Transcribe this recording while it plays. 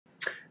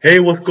Hey,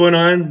 what's going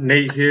on?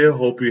 Nate here.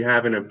 Hope you're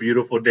having a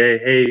beautiful day.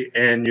 Hey,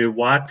 and you're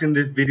watching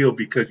this video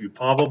because you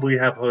probably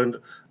have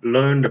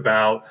learned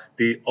about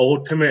the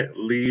ultimate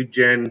lead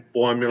gen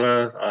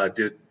formula.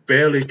 Just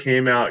barely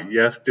came out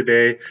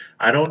yesterday.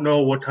 I don't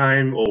know what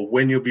time or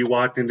when you'll be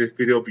watching this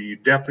video, but you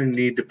definitely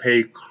need to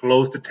pay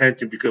close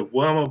attention because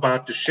what I'm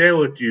about to share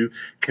with you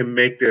can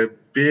make a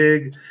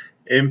big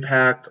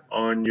impact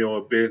on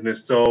your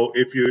business. So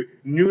if you're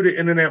new to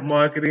internet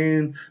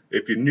marketing,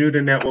 if you're new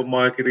to network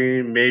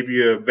marketing, maybe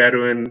you're a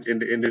veteran in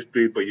the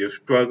industry, but you're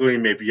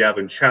struggling, maybe you're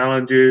having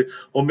challenges,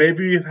 or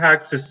maybe you've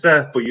had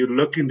success, but you're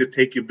looking to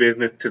take your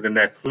business to the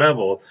next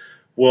level.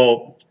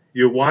 Well,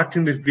 you're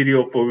watching this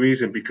video for a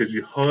reason because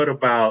you heard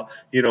about,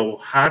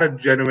 how to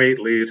generate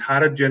leads, how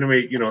to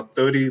generate,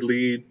 30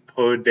 leads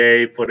per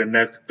day for the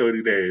next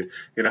 30 days.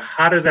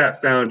 How does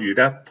that sound to you?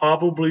 That's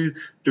probably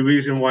the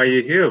reason why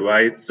you're here,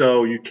 right?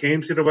 So you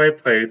came to the right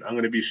place. I'm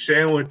going to be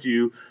sharing with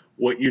you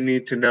what you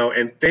need to know.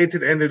 And stay to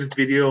the end of this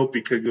video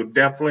because you'll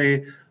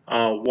definitely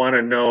want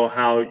to know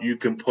how you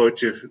can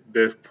purchase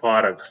this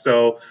product.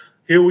 So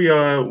here we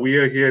are. We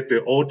are here at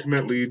the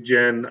Ultimate Lead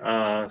Gen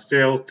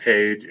sales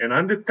page. And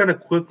I'm just going to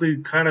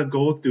quickly kind of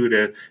go through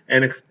this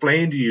and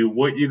explain to you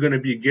what you're going to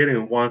be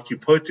getting once you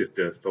purchase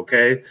this,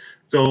 okay?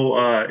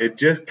 So it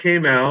just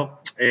came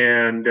out.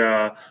 And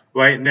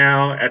right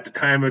now, at the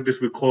time of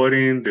this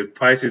recording, the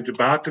price is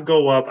about to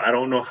go up. I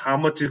don't know how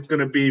much it's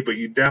going to be, but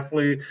you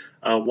definitely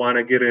want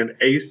to get in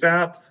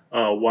ASAP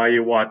while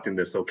you're watching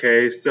this,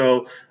 okay?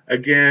 So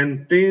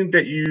again, things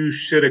that you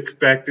should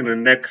expect in the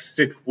next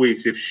 6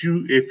 weeks.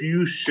 If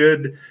you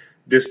should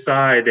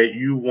decide that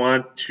you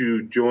want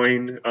to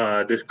join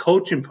this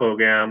coaching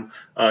program,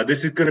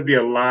 this is going to be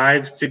a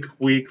live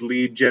 6-week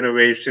lead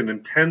generation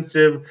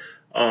intensive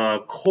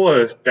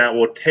course that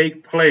will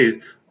take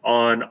place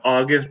on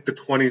August the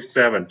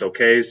 27th,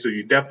 okay? So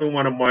you definitely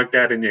want to mark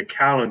that in your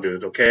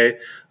calendars, okay?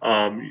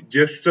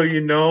 Just so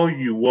you know,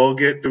 you will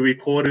get the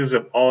recordings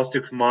of all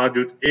 6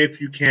 modules if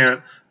you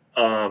can't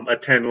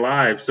attend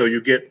live. So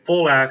you get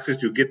full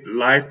access, you get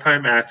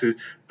lifetime access,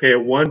 pay a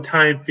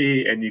one-time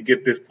fee, and you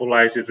get this full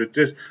access. It's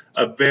just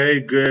a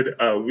very good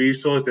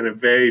resource and a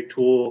great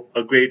tool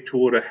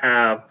to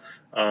have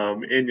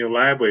in your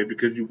library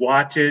because you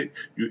watch it,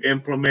 you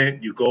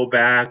implement, you go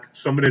back.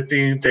 Some of the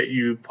things that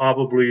you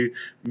probably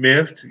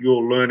missed,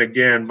 you'll learn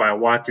again by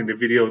watching the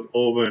videos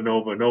over and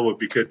over and over.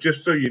 Because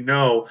just so you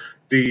know,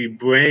 the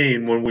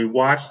brain, when we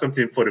watch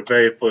something for the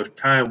very first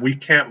time, we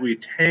can't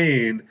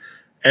retain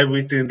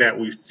everything that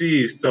we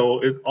see. So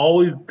it's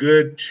always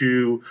good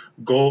to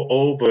go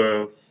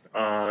over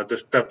the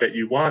stuff that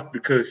you watch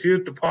because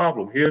here's the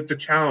problem, here's the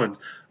challenge.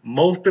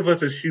 Most of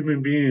us as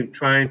human beings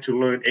trying to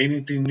learn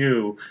anything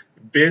new,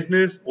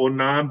 business or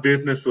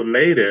non-business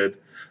related,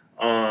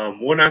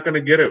 we're not going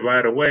to get it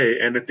right away.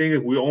 And the thing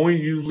is, we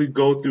only usually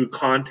go through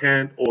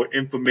content or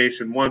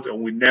information once and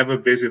we never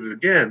visit it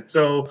again.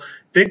 So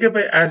think of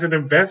it as an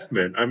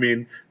investment. I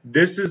mean,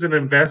 this is an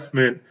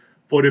investment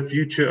for the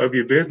future of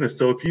your business.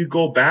 So if you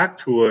go back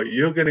to it,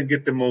 you're going to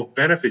get the most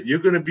benefit. You're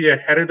going to be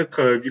ahead of the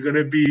curve. You're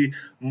going to be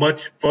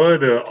much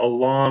further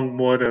along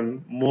more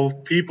than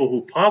most people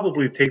who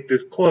probably take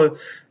this course,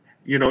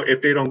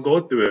 if they don't go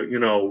through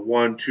it,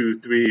 1, 2,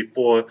 3,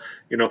 4,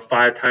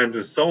 5 times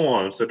and so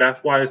on. So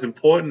that's why it's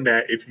important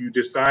that if you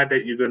decide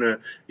that you're going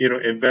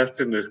to, invest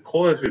in this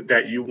course,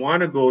 that you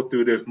want to go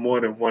through this more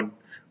than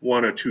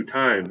one or two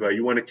times, right?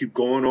 You want to keep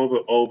going over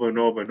and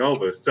over and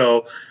over.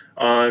 So,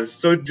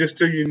 so just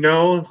so you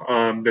know,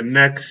 the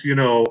next,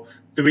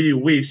 3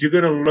 weeks, you're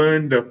going to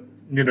learn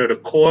the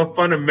core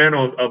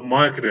fundamentals of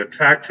marketing,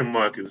 attraction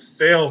marketing,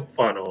 sales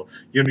funnel.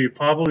 You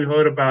probably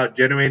heard about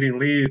generating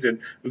leads and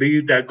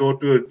leads that go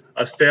through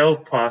a sales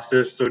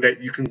process so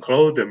that you can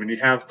close them and you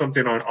have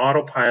something on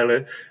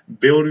autopilot,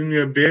 building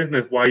your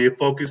business while you're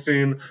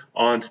focusing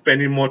on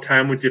spending more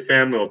time with your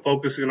family or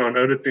focusing on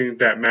other things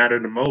that matter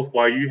the most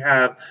while you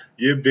have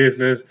your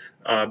business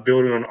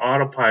building on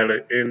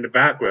autopilot in the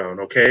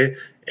background, okay?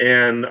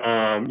 And,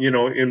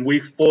 in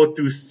weeks 4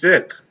 through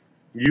 6,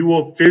 you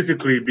will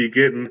physically be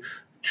getting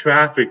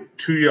traffic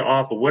to your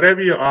offer,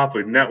 whatever your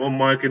offer, network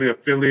marketing,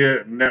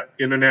 affiliate,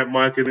 internet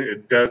marketing,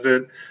 it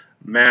doesn't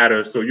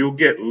matter. So you'll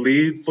get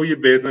leads for your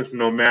business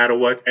no matter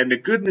what. And the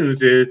good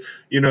news is,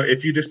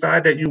 if you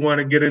decide that you want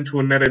to get into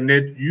another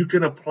niche, you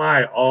can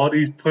apply all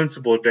these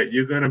principles that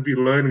you're going to be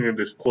learning in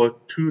this course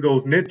to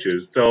those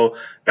niches. So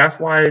that's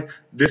why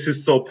this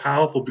is so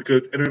powerful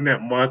because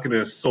internet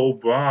marketing is so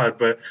broad.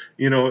 But,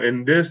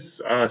 in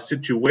this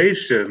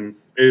situation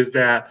is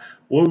that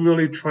we're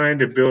really trying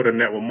to build a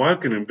network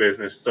marketing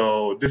business.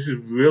 So this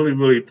is really,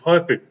 really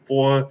perfect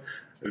for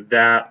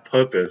that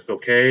purpose,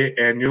 okay?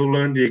 And you'll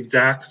learn the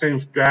exact same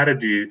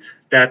strategy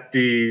that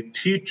the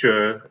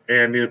teacher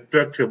and the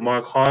instructor,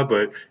 Mark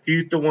Harbert,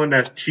 he's the one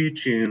that's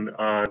teaching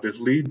this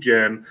lead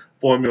gen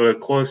formula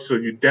course. So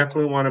you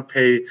definitely want to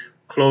pay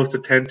close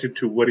attention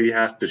to what he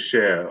has to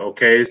share.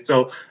 Okay,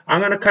 so I'm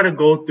gonna kind of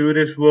go through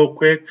this real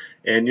quick,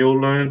 and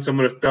you'll learn some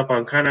of the stuff.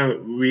 I'm kind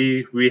of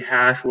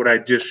rehash what I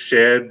just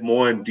shared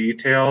more in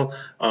detail.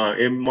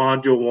 In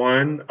module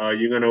 1,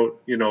 you're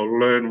gonna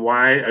learn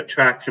why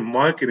attraction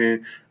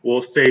marketing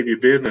will save your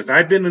business.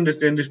 I've been in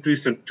this industry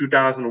since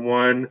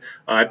 2001.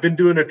 I've been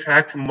doing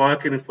attraction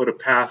marketing for the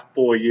past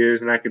 4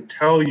 years, and I can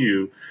tell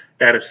you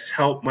that it's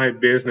helped my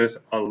business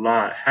a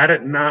lot. Had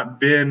it not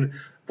been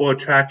for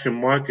attraction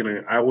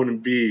marketing, I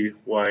wouldn't be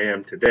where I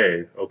am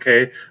today.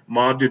 Okay,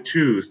 module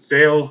 2,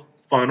 sales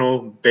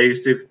funnel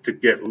basics to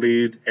get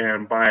leads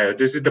and buyers.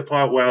 This is the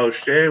part where I was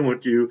sharing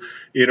with you,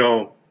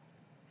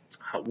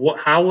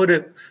 how would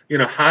it,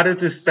 how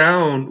does it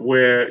sound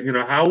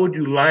where, how would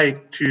you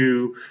like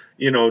to,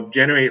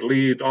 generate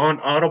leads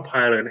on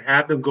autopilot and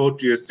have them go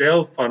to your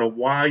sales funnel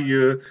while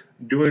you're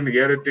doing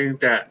the other things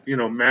that,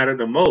 matter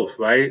the most,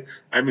 right?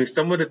 I mean,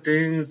 some of the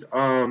things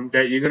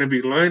that you're going to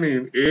be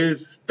learning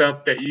is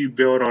stuff that you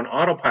build on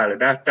autopilot.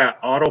 That's that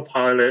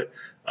autopilot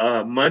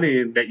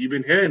money that you've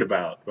been hearing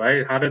about,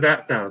 right? How did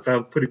that sound?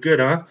 Sounds pretty good,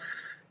 huh?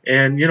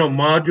 And,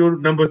 module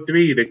number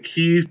 3, the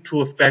keys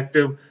to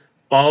effective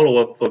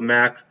follow-up for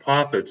max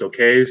profits.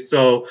 Okay,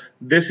 so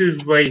this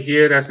is right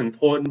here that's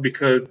important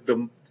because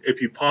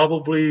if you've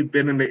probably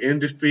been in the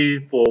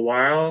industry for a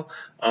while,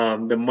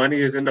 the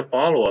money is in the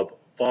follow-up.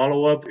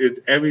 Follow-up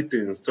is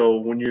everything. So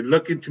when you're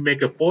looking to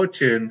make a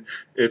fortune,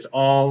 it's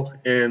all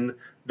in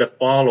the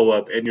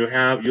follow-up, and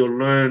you'll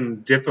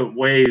learn different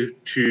ways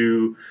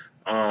to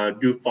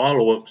do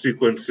follow-up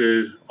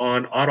sequences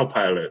on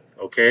autopilot.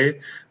 Okay,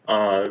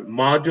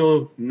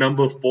 module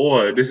number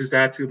 4. This is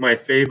actually my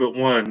favorite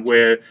one,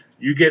 where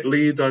you get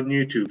leads on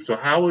YouTube. So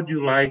how would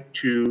you like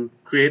to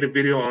create a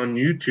video on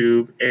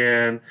YouTube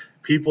and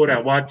people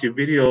that watch your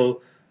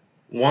video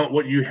want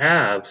what you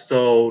have?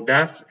 So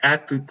that's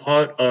actually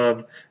part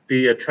of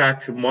the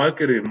attraction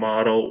marketing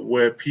model,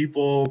 where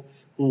people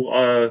who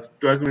are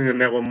struggling in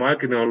network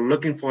marketing are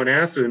looking for an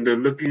answer, and they're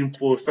looking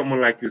for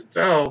someone like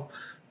yourself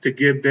to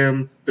give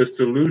them the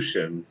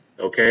solution.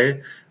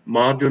 Okay,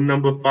 module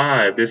number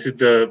 5. This is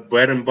the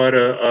bread and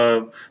butter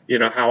of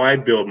how I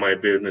build my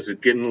business. Is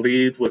getting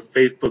leads with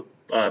Facebook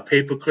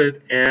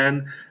pay-per-click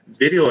and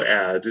video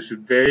ads. This is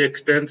very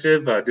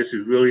extensive. This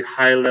is really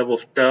high-level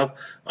stuff.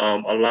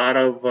 A lot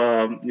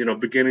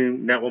of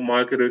beginning network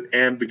marketers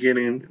and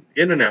beginning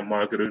internet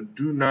marketers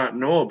do not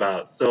know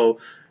about. So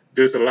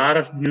there's a lot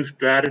of new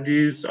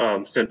strategies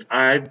since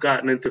I've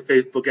gotten into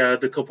Facebook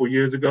ads a couple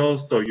years ago.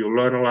 So you'll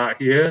learn a lot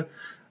here.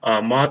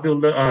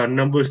 Module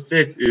number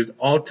 6 is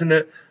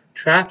alternate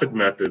traffic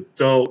methods.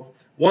 So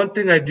one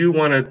thing I do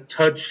want to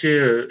touch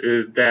here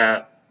is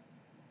that,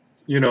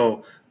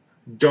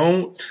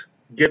 don't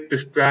get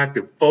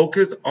distracted.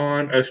 Focus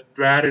on a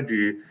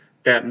strategy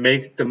that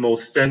makes the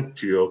most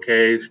sense to you.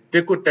 Okay,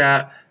 stick with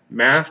that.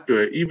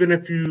 Master it. Even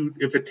if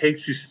it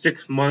takes you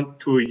 6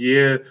 months to a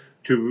year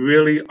to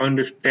really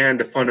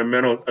understand the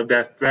fundamentals of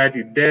that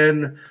strategy,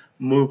 then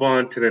move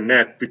on to the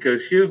next.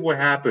 Because here's what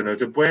happens: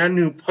 as a brand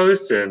new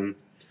person,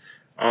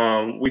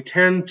 we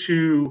tend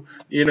to,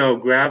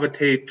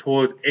 gravitate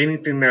towards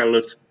anything that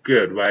looks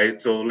good,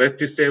 right? So let's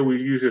just say we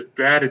use a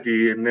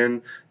strategy, and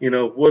then,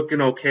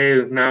 working okay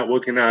is not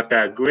working out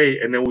that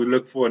great, and then we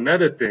look for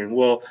another thing.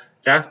 Well,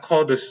 that's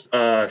called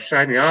the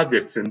shiny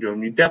object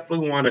syndrome. You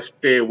definitely want to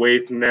stay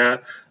away from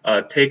that.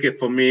 Take it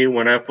from me,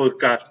 when I first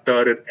got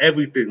started,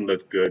 everything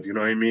looked good, you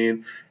know what I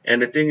mean?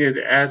 And the thing is,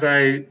 as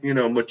I,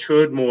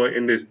 matured more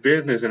in this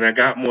business and I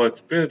got more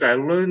experience, I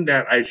learned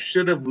that I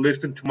should have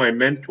listened to my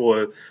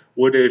mentor,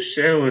 what they're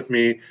sharing with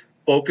me.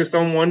 Focus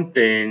on one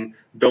thing.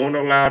 Don't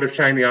allow the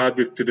shiny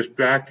object to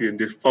distract you, and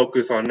just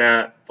focus on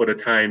that for the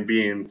time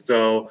being.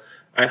 So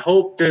I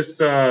hope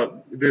this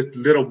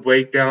little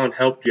breakdown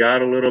helped you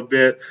out a little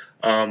bit.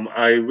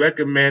 I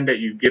recommend that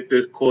you get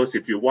this course.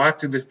 If you're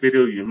watching this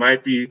video, you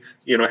might be,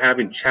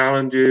 having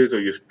challenges,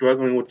 or you're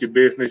struggling with your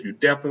business. You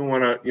definitely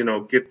want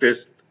to, get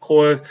this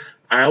course.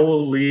 I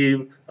will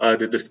leave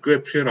the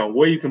description on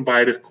where you can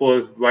buy this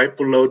course right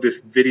below this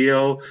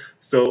video.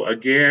 So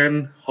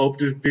again, hope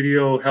this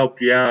video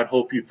helped you out.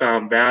 Hope you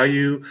found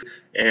value.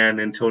 And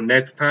until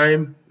next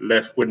time,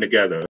 let's win together.